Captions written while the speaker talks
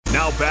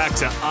Now back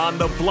to On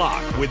the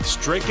Block with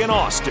Strick and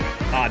Austin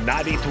on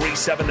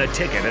 93.7 The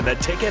Ticket and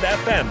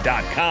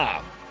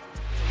theticketfm.com.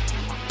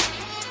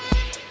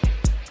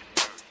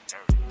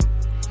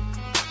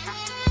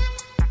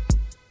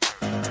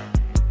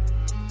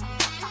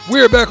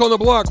 We're back on the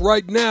block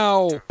right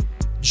now.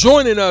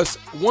 Joining us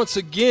once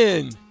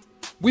again.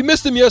 We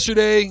missed him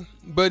yesterday,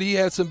 but he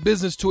had some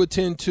business to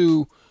attend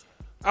to.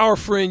 Our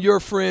friend, your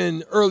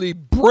friend, early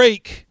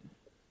break,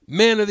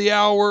 man of the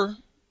hour.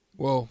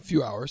 Well, a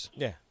few hours.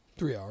 Yeah.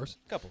 3 hours.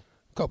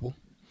 Couple.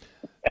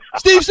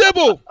 Steve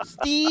Sipple.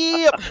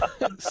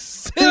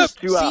 Sip.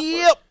 2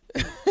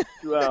 hours.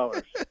 2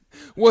 hours.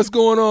 What's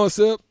going on,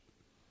 Sip?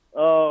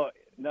 Oh,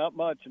 not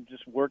much. I'm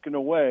just working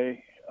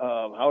away.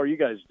 How are you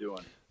guys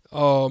doing?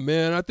 Oh,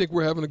 man, I think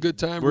we're having a good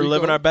time. We're Rico.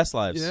 living our best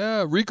lives.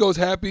 Yeah, Rico's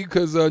happy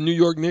because New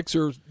York Knicks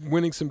are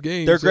winning some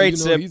games. They're great,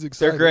 so, Sip. He's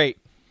excited. They're great.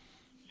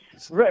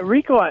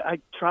 Rico, I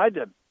tried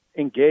to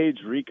engage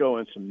Rico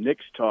in some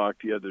Knicks talk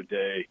the other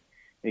day,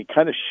 and he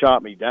kind of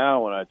shot me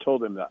down when I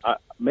told him that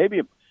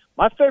maybe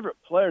my favorite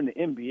player in the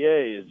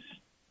NBA is,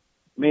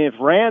 I mean, if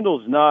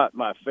Randall's not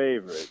my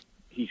favorite,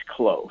 he's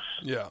close.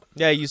 Yeah.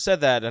 Yeah, you said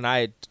that, and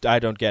I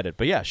don't get it.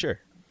 But, yeah, sure.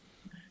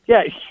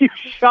 Yeah, you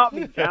shot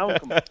me down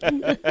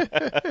completely.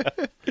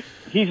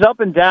 He's up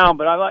and down,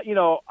 but I like,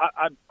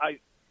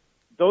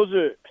 those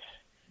are,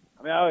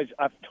 I mean,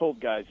 I've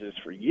told guys this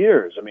for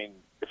years. I mean,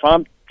 if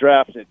I'm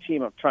drafting a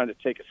team, I'm trying to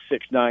take a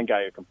 6'9"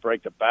 guy who can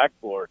break the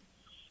backboard,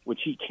 which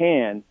he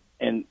can,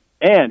 and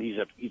he's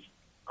a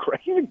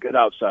good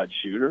outside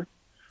shooter.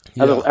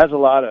 Has a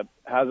lot of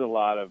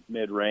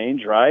mid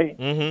range, right?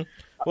 Mm-hmm.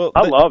 Well,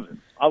 I love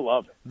him.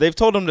 They've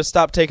told him to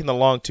stop taking the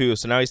long two,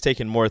 so now he's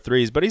taking more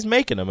threes, but he's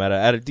making them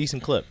at a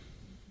decent clip.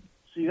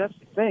 See, that's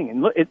the thing,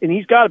 and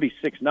he's got to be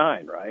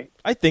 6'9", right?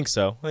 I think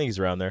so. I think he's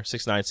around there,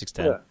 6'9",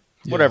 6'10", Yeah.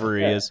 whatever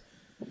he is.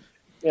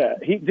 Yeah,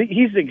 he's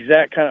the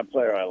exact kind of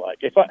player I like.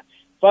 If I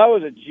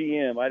was a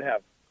GM, I'd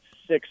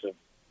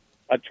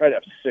try to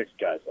have 6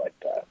 guys like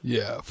that.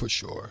 Yeah, for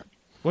sure.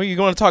 Well, you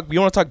want to talk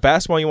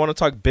basketball, you want to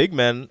talk big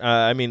men.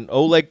 I mean,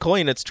 Oleg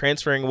Koinets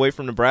transferring away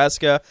from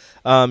Nebraska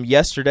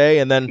yesterday,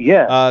 and then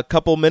a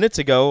couple minutes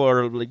ago,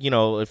 or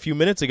a few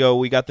minutes ago,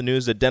 we got the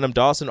news that Denham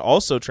Dawson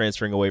also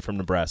transferring away from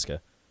Nebraska.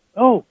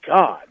 Oh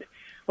God.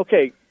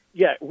 Okay,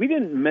 yeah, we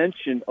didn't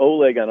mention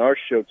Oleg on our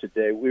show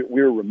today. We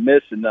were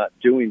remiss in not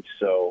doing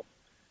so.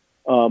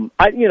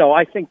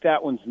 I think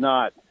that one's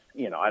not.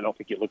 I don't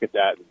think you look at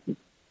that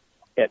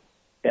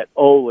at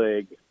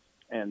Oleg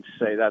and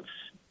say that's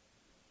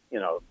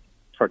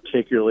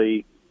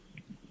particularly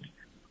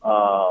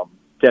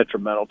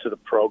detrimental to the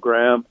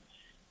program.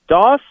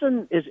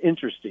 Dawson is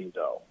interesting,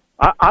 though.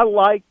 I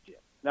liked him.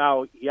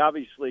 Now, he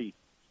obviously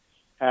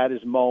had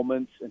his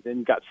moments and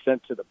then got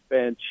sent to the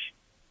bench.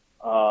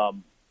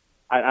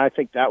 I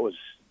think that was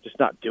just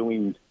not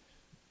doing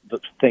the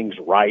things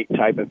right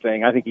type of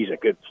thing. I think he's a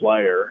good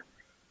player.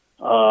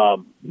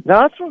 That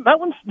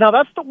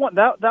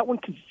one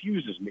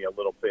confuses me a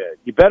little bit.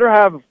 You better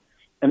have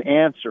an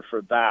answer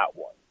for that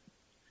one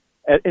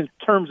in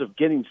terms of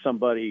getting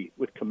somebody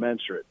with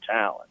commensurate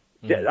talent.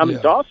 I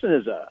mean, Dawson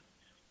is a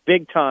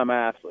big-time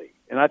athlete,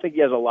 and I think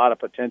he has a lot of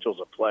potential as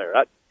a player.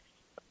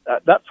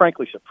 That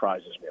frankly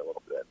surprises me a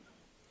little bit.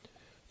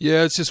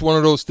 Yeah, it's just one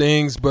of those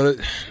things, but,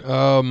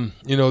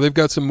 they've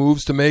got some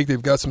moves to make.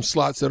 They've got some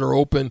slots that are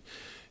open,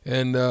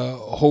 and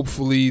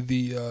hopefully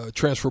the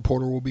transfer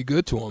portal will be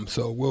good to them.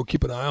 So we'll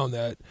keep an eye on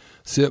that.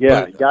 You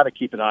got to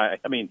keep an eye.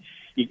 I mean,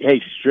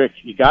 Strick,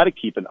 you got to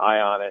keep an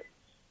eye on it.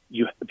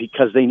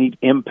 Because they need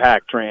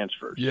impact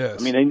transfers. Yes.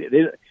 I mean,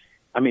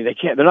 they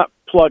can't. They're not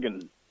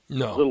plugging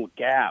little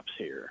gaps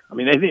here. I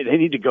mean, they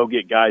need to go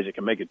get guys that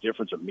can make a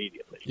difference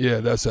immediately. Yeah,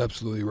 that's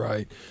absolutely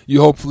right.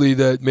 You hopefully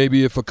that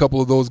maybe if a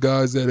couple of those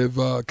guys that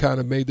have kind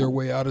of made their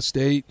way out of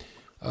state,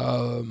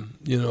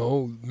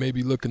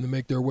 maybe looking to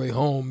make their way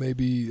home,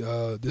 maybe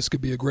this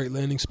could be a great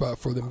landing spot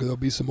for them because there'll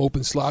be some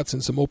open slots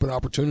and some open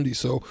opportunities.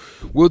 So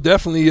we'll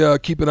definitely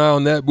keep an eye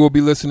on that. We'll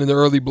be listening to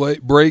early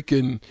break,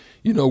 and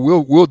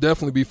we'll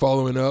definitely be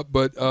following up.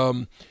 But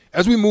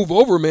as we move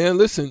over, man,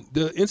 listen,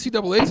 the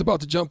NCAA is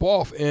about to jump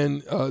off,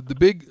 and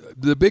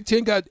the Big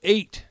Ten got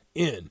 8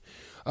 in.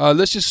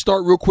 Let's just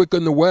start real quick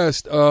on the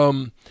West.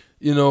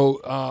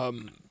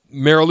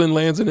 Maryland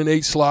lands in an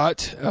 8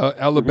 slot.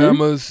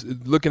 Alabama's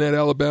looking at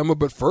Alabama,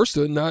 but first,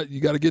 you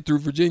got to get through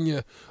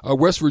Virginia,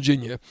 West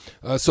Virginia.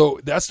 So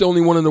that's the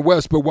only one in the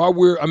West. But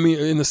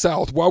in the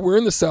South. While we're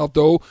in the South,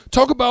 though,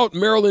 talk about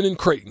Maryland and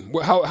Creighton.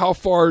 How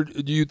far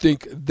do you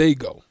think they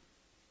go?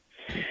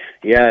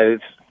 Yeah,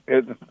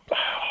 it's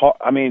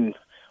I mean,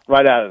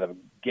 right out of the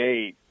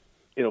gate,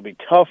 it'll be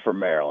tough for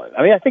Maryland.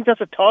 I mean, I think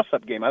that's a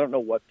toss-up game. I don't know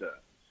what the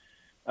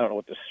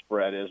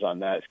spread is on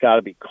that. It's got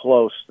to be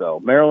close, though.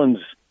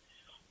 Maryland's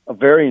a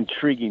very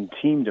intriguing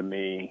team to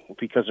me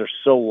because they're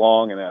so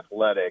long and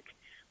athletic.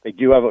 They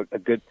do have a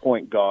good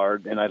point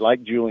guard, and I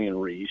like Julian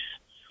Reese.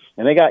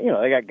 And they got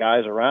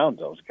guys around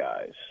those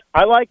guys.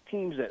 I like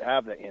teams that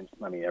have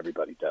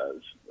everybody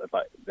does,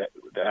 that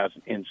has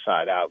an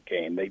inside-out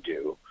game. They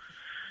do.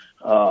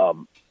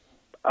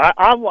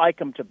 I like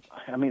them to.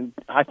 I mean,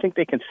 I think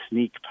they can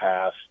sneak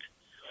past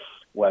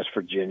West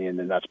Virginia, and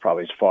then that's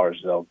probably as far as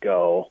they'll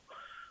go.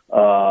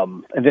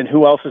 And then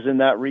who else is in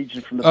that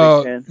region from the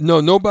Big Ten?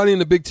 No, nobody in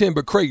the Big Ten,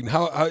 but Creighton.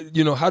 How do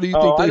you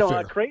think they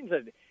fare?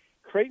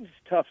 Creighton's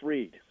a tough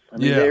read. I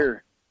mean,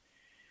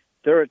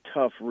 they're a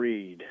tough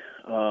read.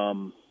 I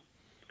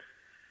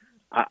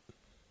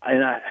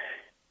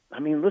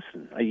mean,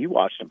 listen, you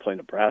watched them play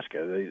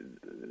Nebraska. It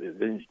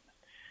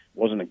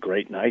wasn't a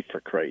great night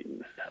for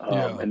Creighton,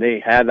 and they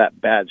had that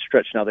bad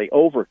stretch. Now they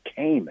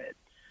overcame it,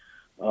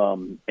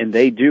 and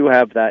they do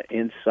have that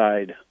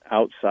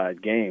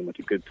inside-outside game with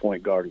a good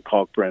point guard and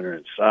Kalkbrenner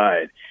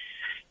inside.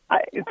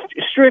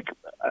 Strick,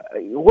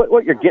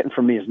 what you're getting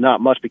from me is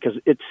not much because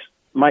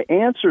my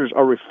answers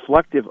are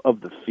reflective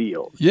of the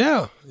field.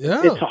 Yeah.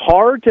 It's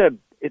hard to.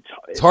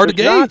 It's hard to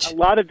gauge. Not a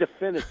lot of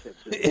definitives.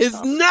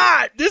 It's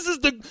not.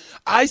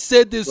 I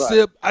said this, right.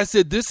 Sip. I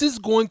said this is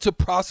going to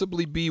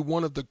possibly be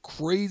one of the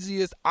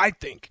craziest, I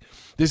think,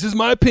 this is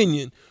my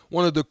opinion,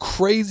 one of the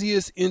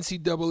craziest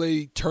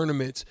NCAA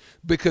tournaments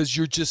because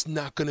you're just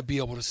not going to be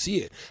able to see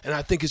it. And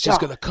I think it's just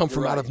going to come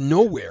from out of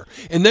nowhere.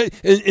 And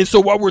so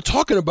while we're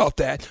talking about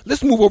that,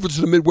 let's move over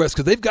to the Midwest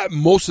because they've got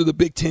most of the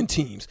Big Ten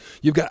teams.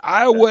 You've got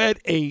Iowa at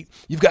 8,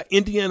 you've got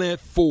Indiana at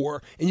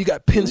 4, and you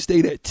got Penn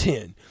State at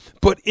 10.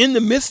 But in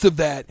the midst of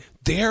that,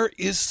 there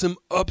is some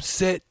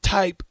upset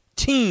type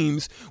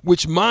teams,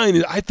 which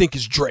mine I think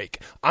is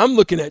Drake. I'm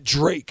looking at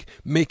Drake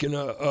making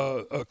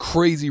a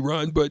crazy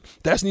run, but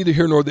that's neither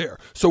here nor there.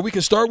 So we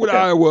can start with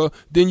Iowa,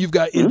 then you've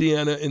got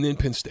Indiana, and then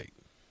Penn State.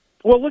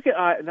 Well,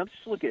 now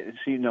just look at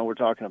we're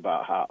talking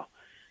about how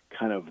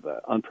kind of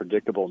the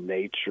unpredictable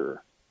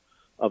nature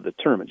of the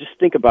tournament. Just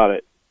think about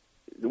it.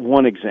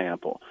 One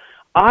example: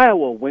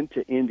 Iowa went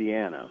to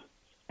Indiana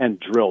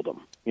and drilled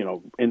them.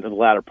 In the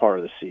latter part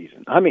of the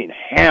season. I mean,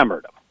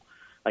 hammered them.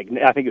 I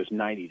think it was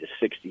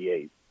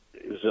 90-68.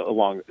 It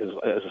was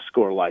as a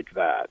score like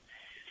that.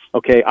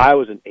 Okay,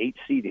 Iowa's an 8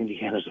 seed,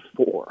 Indiana's a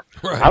 4.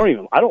 Right. I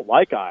don't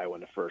like Iowa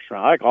in the first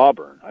round. I like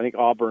Auburn. I think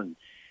Auburn.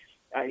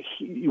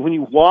 When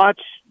you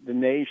watch the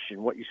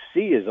nation, what you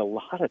see is a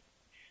lot of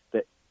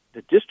the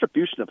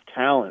distribution of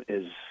talent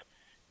is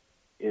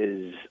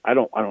I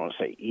don't want to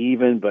say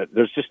even, but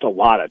there's just a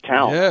lot of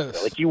talent.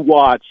 Yes. Like you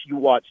watch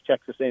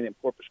Texas A&M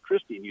Corpus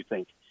Christi, and you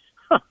think,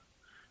 how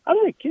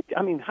do they get?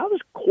 I mean, how does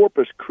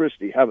Corpus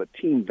Christi have a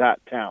team that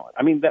talent?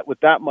 I mean, that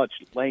with that much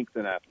length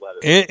and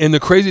athleticism. And the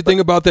crazy thing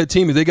about that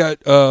team is they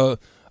got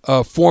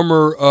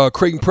former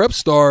Creighton Prep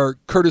star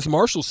Curtis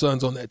Marshall's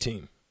sons on that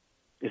team.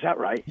 Is that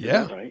right?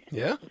 Yeah. Is that right?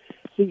 Yeah.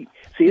 See,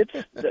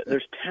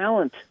 there's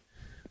talent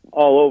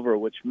all over,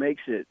 which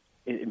makes it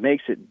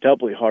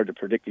doubly hard to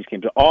predict these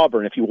games.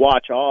 Auburn, if you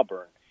watch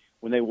Auburn,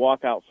 when they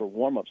walk out for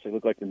warm-ups, they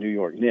look like the New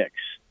York Knicks.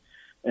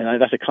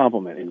 And that's a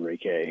compliment,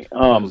 Enrique.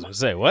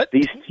 Say what?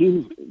 These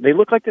teams, they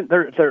look like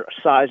their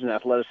size and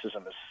athleticism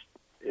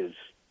is.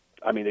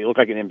 I mean, they look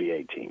like an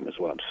NBA team, is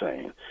what I'm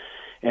saying.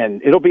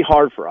 And it'll be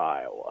hard for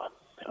Iowa.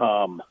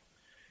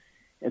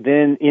 And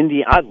then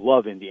I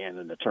love Indiana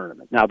in the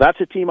tournament. Now,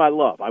 that's a team I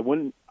love. I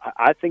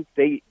think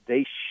they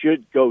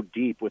should go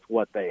deep with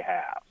what they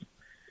have.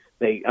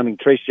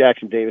 Trace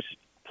Jackson Davis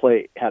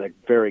had a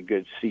very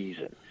good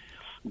season.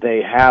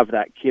 They have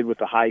that kid with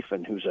the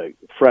hyphen who's a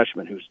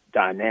freshman who's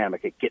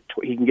dynamic. He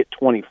can get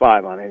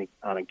 25 on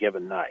a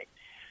given night.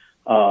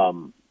 I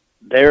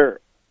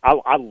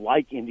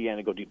like Indiana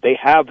to go deep. They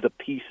have the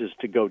pieces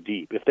to go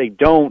deep. If they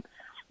don't,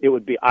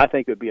 I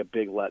think it would be a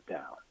big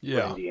letdown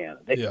for Indiana.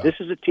 This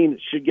is a team that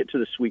should get to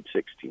the Sweet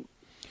 16.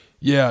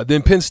 Yeah,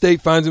 then Penn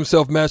State finds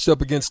himself matched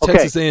up against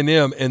Texas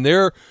A&M, and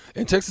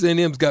Texas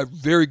A&M's got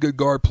very good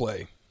guard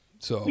play.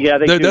 So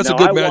that's a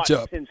good matchup. I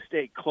watched Penn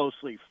State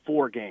closely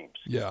 4 games.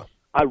 Yeah.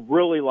 I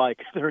really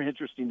they're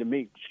interesting to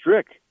me.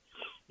 Strick,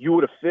 you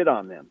would have fit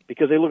on them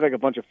because they look like a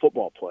bunch of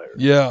football players.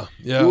 Yeah.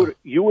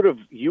 You would have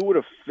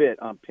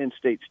fit on Penn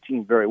State's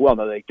team very well.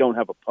 Now they don't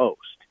have a post,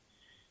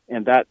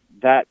 and that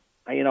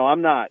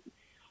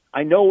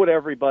I know what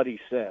everybody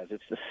says.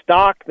 It's the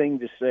stock thing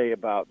to say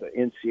about the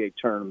NCAA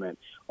tournament.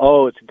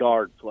 Oh, it's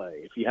guard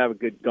play. If you have a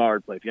good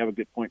guard play, if you have a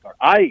good point guard,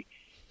 I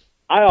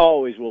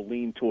always will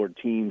lean toward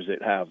teams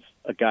that have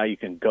a guy you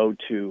can go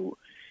to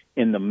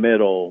in the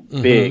middle,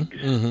 a big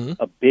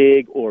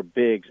or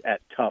bigs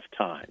at tough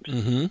times.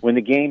 Mm-hmm. When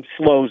the game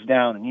slows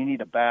down and you need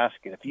a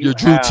basket, if you're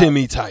Drew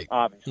Timme type,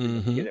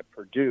 obviously, get at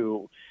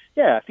Purdue.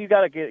 Yeah, if you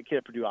got to get a kid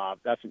at Purdue,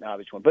 that's an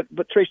obvious one.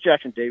 But Trace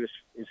Jackson Davis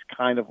is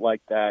kind of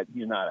like that.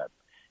 He's not a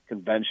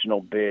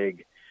conventional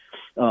big.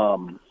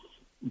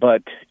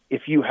 But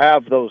if you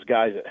have those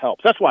guys, it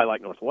helps. That's why I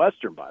like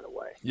Northwestern, by the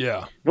way.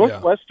 Yeah.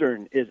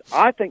 Northwestern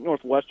I think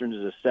Northwestern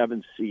is a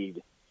 7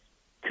 seed,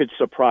 could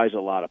surprise a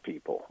lot of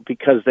people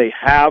because they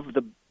have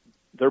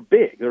they're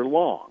big, they're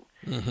long,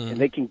 and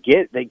they can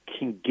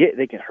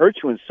hurt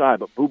you inside,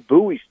 but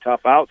Bowie's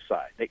tough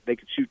outside. They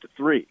can shoot the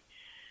 3.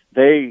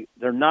 They're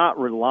not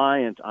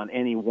reliant on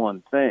any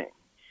one thing,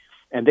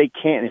 and they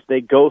can if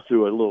they go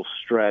through a little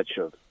stretch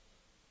of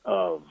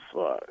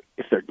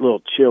if they're a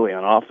little chilly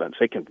on offense,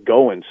 they can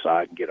go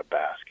inside and get a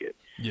basket.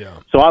 Yeah.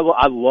 So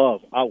I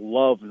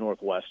love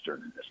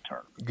Northwestern in this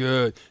tournament.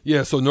 Good.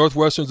 Yeah, so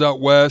Northwestern's out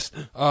west.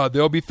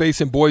 They'll be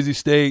facing Boise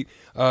State.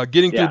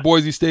 Getting through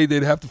Boise State,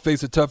 they'd have to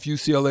face a tough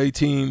UCLA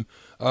team.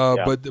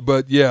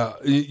 But yeah,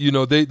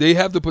 they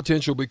have the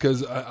potential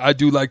because I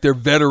do like their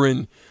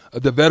veteran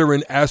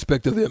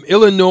aspect of them.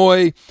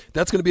 Illinois,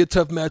 that's going to be a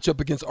tough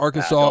matchup against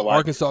Arkansas.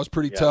 Arkansas is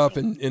pretty tough,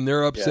 and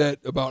they're upset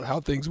about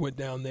how things went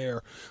down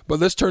there. But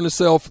let's turn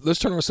ourselves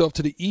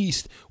to the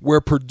East,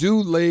 where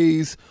Purdue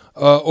lays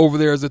over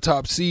there as a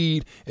top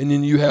seed, and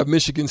then you have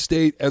Michigan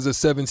State as a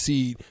 7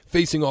 seed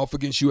facing off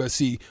against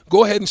USC.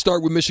 Go ahead and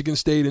start with Michigan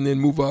State, and then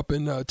move up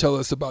and tell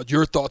us about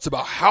your thoughts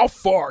about how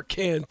far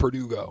can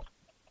Purdue go.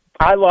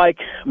 I like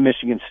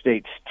Michigan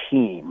State's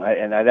team,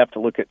 and I'd have to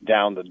look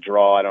down the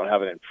draw. I don't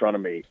have it in front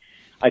of me.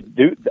 I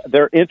do.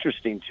 They're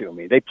interesting to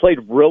me. They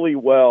played really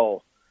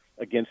well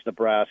against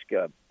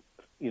Nebraska.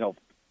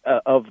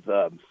 Of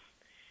the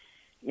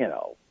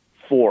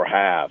 4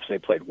 halves, they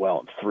played well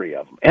in 3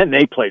 of them, and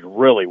they played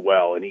really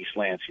well in East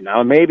Lansing.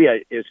 Now, maybe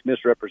it's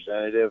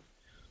misrepresentative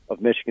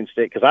of Michigan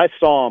State because I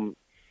saw them.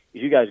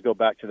 If you guys go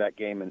back to that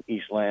game in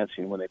East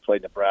Lansing when they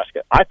played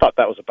Nebraska, I thought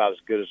that was about as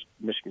good as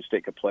Michigan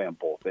State could play on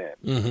both ends.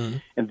 Mm-hmm.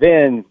 And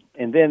then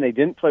they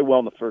didn't play well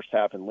in the first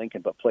half in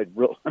Lincoln, but played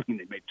real. I mean,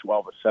 they made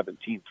 12 of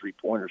 17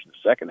 3-pointers in the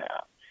second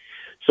half.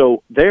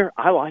 So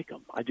I like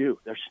them. I do.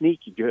 They're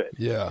sneaky good.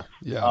 Yeah.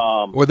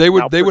 Well, they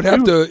would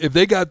have to, if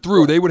they got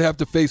through, they would have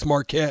to face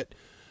Marquette.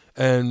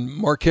 And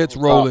Marquette's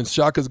rolling.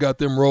 Shaka's got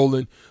them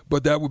rolling.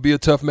 But that would be a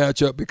tough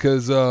matchup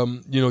because,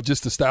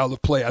 just the style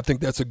of play. I think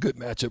that's a good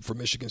matchup for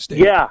Michigan State.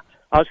 Yeah,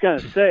 I was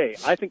going to say,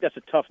 I think that's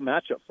a tough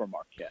matchup for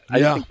Marquette.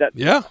 I think that's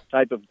the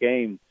type of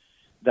game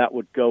that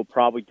would go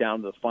probably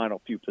down to the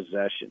final few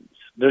possessions.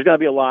 There's going to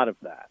be a lot of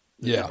that.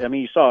 Yeah. I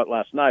mean, you saw it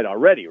last night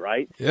already,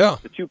 right? Yeah.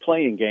 The 2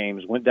 playing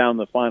games went down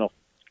the final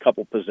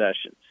couple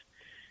possessions.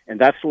 And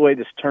that's the way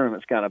this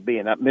tournament's going to be.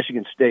 And that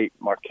Michigan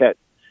State-Marquette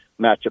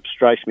matchup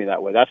strikes me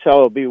that way. That's how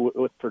it'll be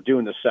with Purdue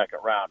in the second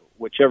round.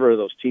 Whichever of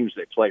those teams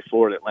they play,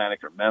 Florida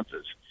Atlantic or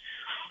Memphis,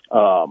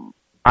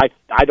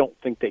 I don't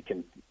think they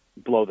can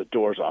blow the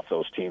doors off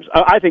those teams.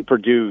 I think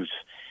Purdue's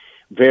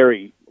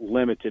very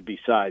limited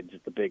besides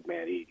the big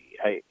man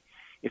Edey.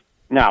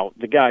 Now,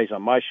 the guys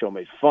on my show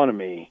made fun of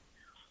me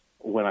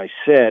when I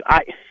said,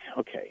 I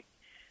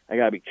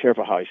got to be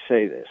careful how I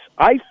say this.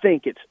 I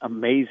think it's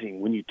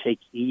amazing when you take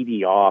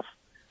Edey off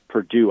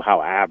Purdue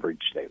how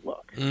average they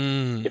look.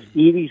 If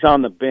Edey's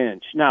on the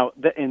bench now,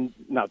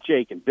 now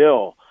Jake and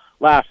Bill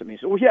laughed at me and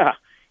said, "Well, yeah,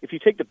 if you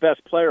take the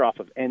best player off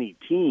of any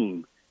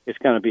team, it's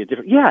going to be a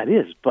different." Yeah, it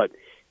is. But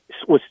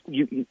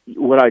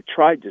what I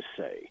tried to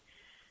say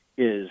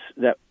is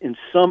that in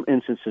some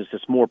instances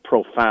it's more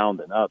profound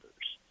than others.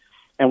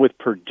 And with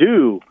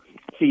Purdue,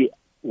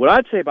 what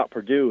I'd say about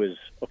Purdue is,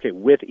 okay,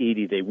 with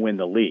Edey they win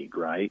the league,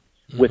 right?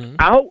 Mm-hmm.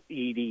 Without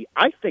Edey,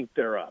 I think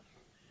they're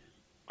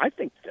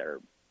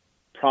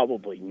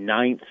probably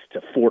 9th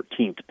to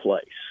 14th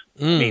place.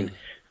 I mean,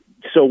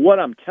 so what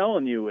I'm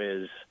telling you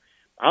is,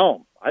 I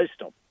don't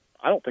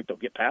think they'll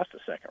get past the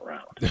second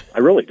round. I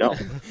really don't.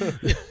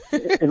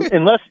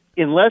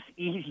 unless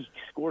Edey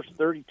scores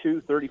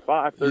 32,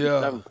 35,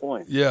 37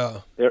 points.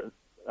 Yeah.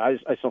 I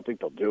just don't think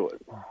they'll do it.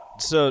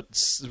 So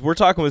we're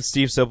talking with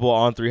Steve Sipple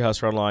on 3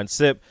 HuskerOnline.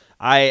 Sip,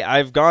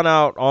 I've gone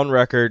out on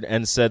record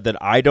and said that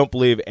I don't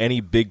believe any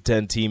Big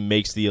Ten team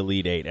makes the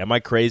Elite Eight. Am I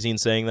crazy in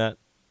saying that?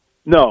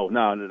 No,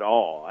 not at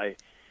all.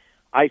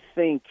 I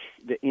think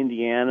that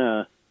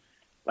Indiana,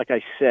 like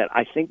I said,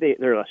 I think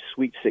they're a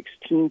Sweet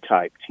 16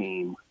 type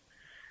team.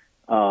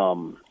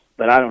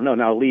 But I don't know.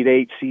 Now, Elite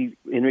Eight, see,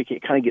 Enrique,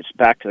 it kind of gets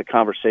back to the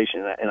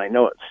conversation, and I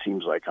know it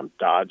seems like I'm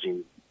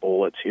dodging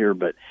bullets here,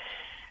 but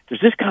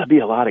there's just got to be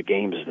a lot of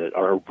games that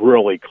are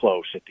really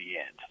close at the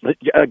end.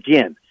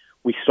 Again,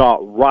 we saw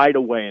it right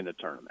away in the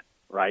tournament,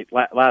 right?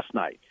 Last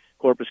night,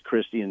 Corpus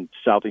Christi and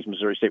Southeast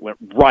Missouri State went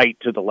right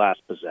to the last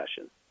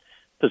possessions,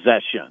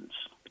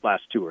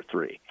 last 2 or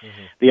 3.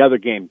 Mm-hmm. The other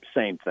game,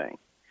 same thing.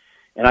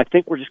 And I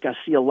think we're just going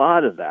to see a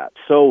lot of that.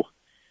 So,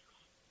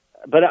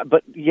 but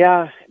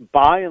yeah,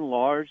 by and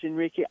large,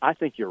 Enrique, I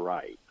think you're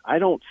right. I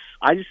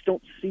just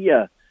don't see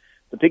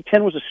the Big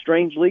Ten was a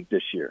strange league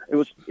this year.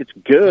 It's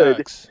good,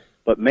 Facts.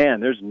 But man,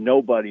 there's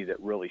nobody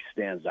that really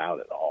stands out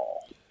at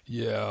all.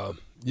 Yeah.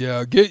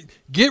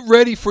 Get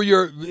ready for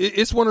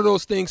it's one of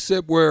those things,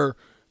 Sip, where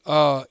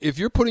if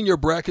you're putting your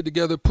bracket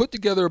together, put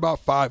together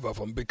about 5 of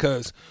them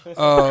because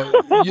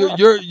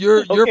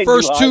your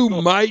first 2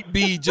 might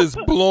be just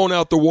blown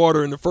out the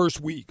water in the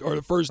first week or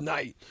the first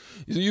night.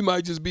 You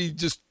might just be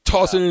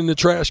tossing it in the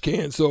trash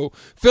can. So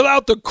fill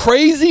out the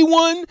crazy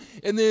one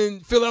and then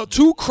fill out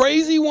 2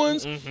 crazy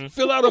ones. Mm-hmm.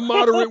 Fill out a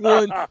moderate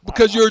one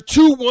because your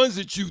 2 ones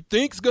that you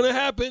think's gonna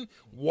happen,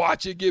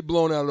 watch it get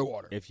blown out of the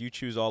water. If you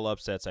choose all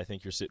upsets, I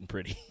think you're sitting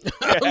pretty.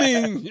 I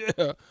mean,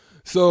 yeah.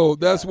 So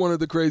that's one of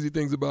the crazy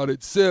things about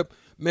it. Sip,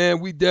 man,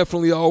 we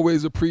definitely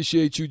always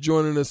appreciate you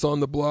joining us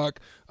on the block.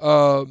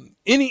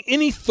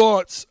 Any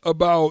thoughts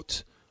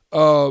about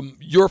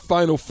your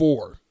Final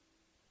Four?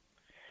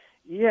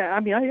 Yeah, I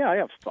mean, I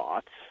have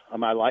thoughts.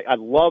 I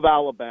love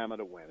Alabama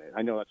to win it.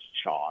 I know that's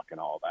chalk and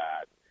all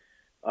that.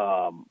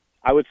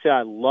 I would say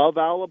I love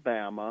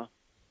Alabama.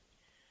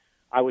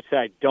 I would say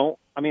I don't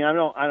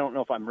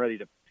know if I'm ready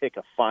to pick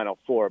a Final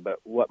Four, but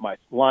what my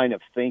line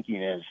of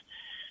thinking is,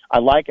 I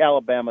like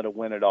Alabama to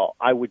win it all.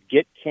 I would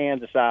get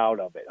Kansas out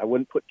of it. I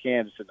wouldn't put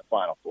Kansas in the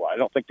Final Four. I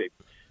don't think they're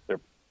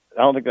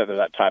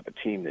that type of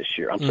team this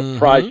year. I'm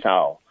surprised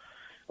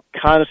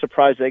kind of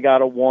surprised they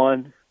got a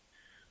 1.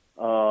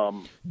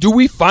 Do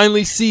we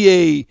finally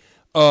see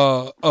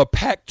a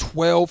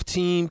Pac-12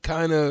 team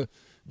kind of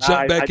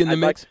jump back in the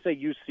mix? I'd like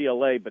to say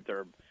UCLA, but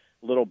they're a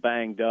little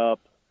banged up.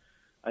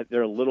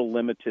 They're a little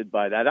limited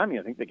by that. I mean,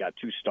 I think they got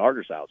 2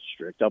 starters out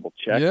strict. Double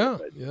check.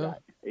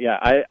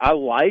 I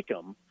like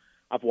them.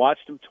 I've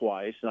watched them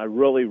twice, and I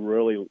really,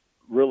 really,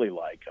 really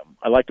like them.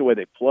 I like the way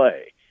they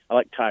play. I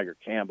like Tiger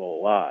Campbell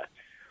a lot.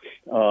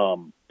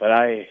 But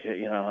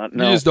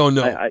no. You just don't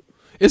know.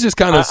 It's just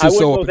kind of I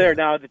wouldn't go there.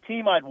 Now, the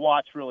team I'd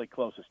watch really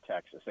close is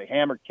Texas. They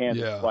hammered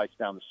Kansas twice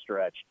down the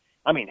stretch.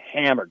 I mean,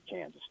 hammered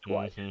Kansas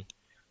twice. Mm-hmm.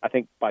 I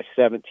think by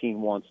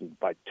 17 once and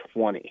by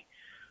 20.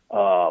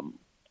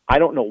 I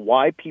don't know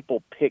why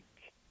people pick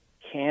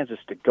Kansas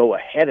to go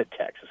ahead of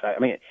Texas. I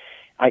mean,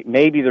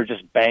 maybe they're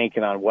just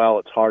banking on,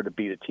 it's hard to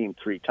beat a team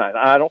 3 times.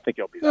 I don't think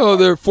it'll be that hard.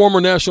 They're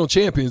former national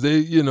champions.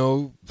 They,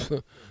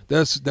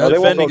 that's they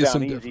won't go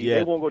down easy. Yeah.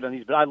 They won't go down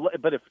easy.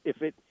 But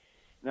if it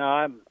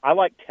now, I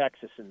like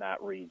Texas in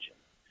that region.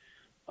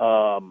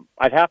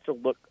 I'd have to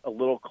look a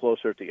little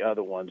closer at the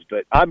other ones,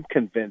 but I'm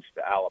convinced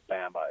that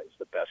Alabama is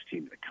the best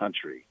team in the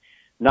country,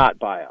 not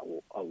by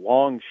a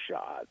long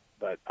shot,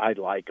 but I'd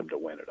like them to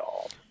win it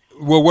all.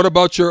 Well, what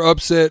about your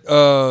upset?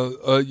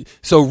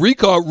 So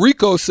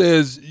Rico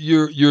says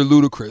you're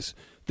ludicrous,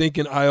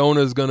 thinking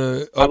Iona's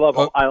gonna. I love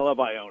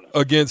Iona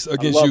against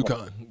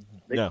UConn.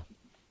 No,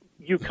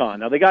 UConn.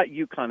 Now they got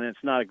UConn, and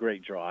it's not a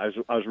great draw.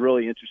 I was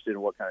really interested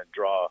in what kind of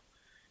draw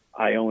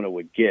Iona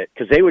would get,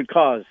 because they would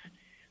cause.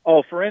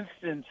 For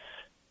instance,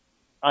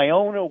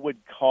 Iona would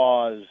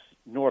cause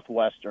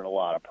Northwestern a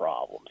lot of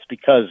problems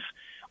because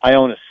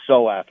Iona's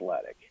so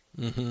athletic.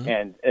 Mm-hmm.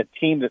 And a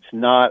team that's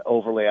not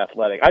overly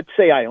athletic, I'd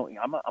say Iona.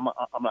 I'm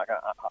not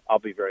gonna. I'll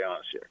be very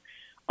honest here.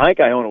 I think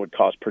Iona would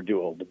cause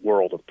Purdue a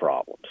world of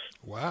problems.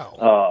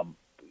 Wow.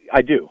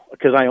 I do,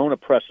 because Iona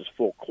presses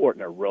full court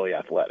and they're really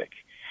athletic,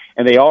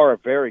 and they are a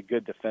very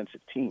good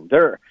defensive team.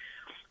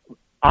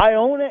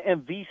 Iona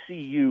and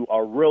VCU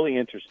are really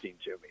interesting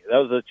to me.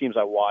 Those are the teams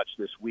I watched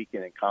this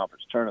weekend in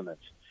conference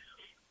tournaments.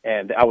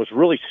 And I was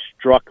really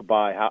struck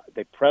by how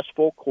they press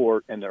full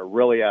court and they're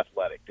really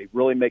athletic. They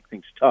really make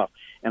things tough.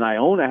 And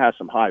Iona has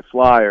some high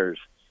flyers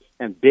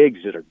and bigs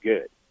that are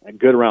good and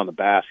good around the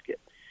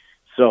basket.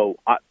 So,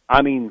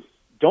 I mean,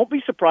 don't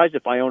be surprised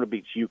if Iona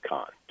beats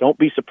UConn. Don't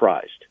be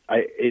surprised.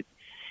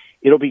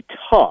 It'll be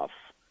tough.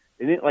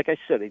 Like I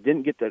said, they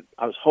didn't get the.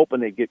 I was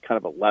hoping they'd get kind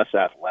of a less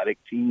athletic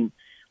team.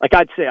 Like,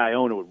 I'd say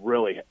Iona would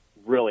really,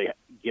 really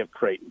give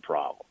Creighton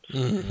problems.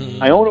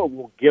 Mm-hmm. Iona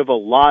will give a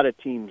lot of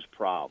teams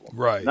problems.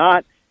 Right.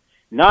 Not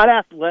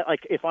athletic.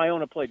 Like, if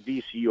Iona played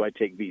VCU, I'd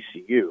take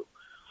VCU.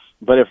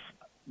 But if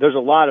there's a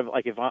lot of,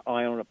 like, if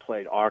Iona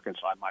played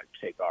Arkansas, I might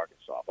take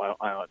Arkansas. If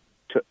Iona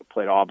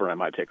played Auburn, I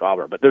might take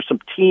Auburn. But there's some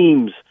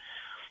teams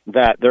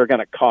that they're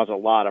going to cause a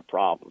lot of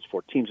problems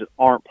for, teams that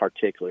aren't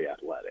particularly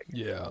athletic.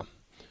 Yeah.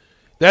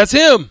 That's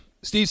him.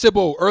 Steve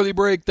Sipple, early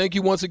break. Thank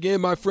you once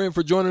again, my friend,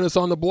 for joining us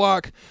on the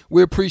block.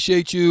 We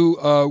appreciate you.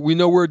 We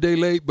know we're a day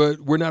late, but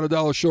we're not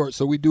 $1 short,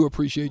 so we do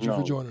appreciate you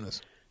for joining us.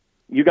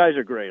 You guys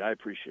are great. I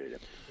appreciate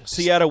it.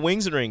 See you at a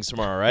Wings and Rings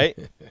tomorrow, right?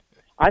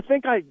 I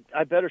think I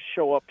better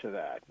show up to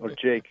that. Or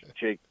Jake,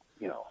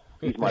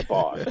 he's my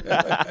boss.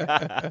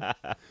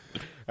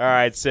 All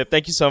right, Sip.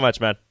 Thank you so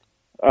much, man.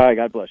 All right,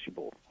 God bless you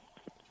both.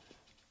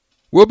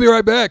 We'll be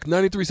right back.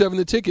 93.7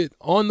 The Ticket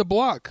on the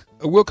block.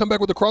 We'll come back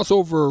with a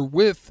crossover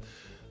with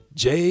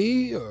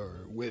Jay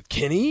or with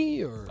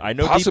Kenny or I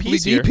know possibly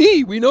DP's DP.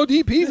 Here. We know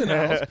DP's in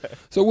the house.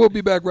 So we'll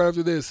be back right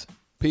after this.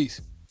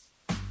 Peace.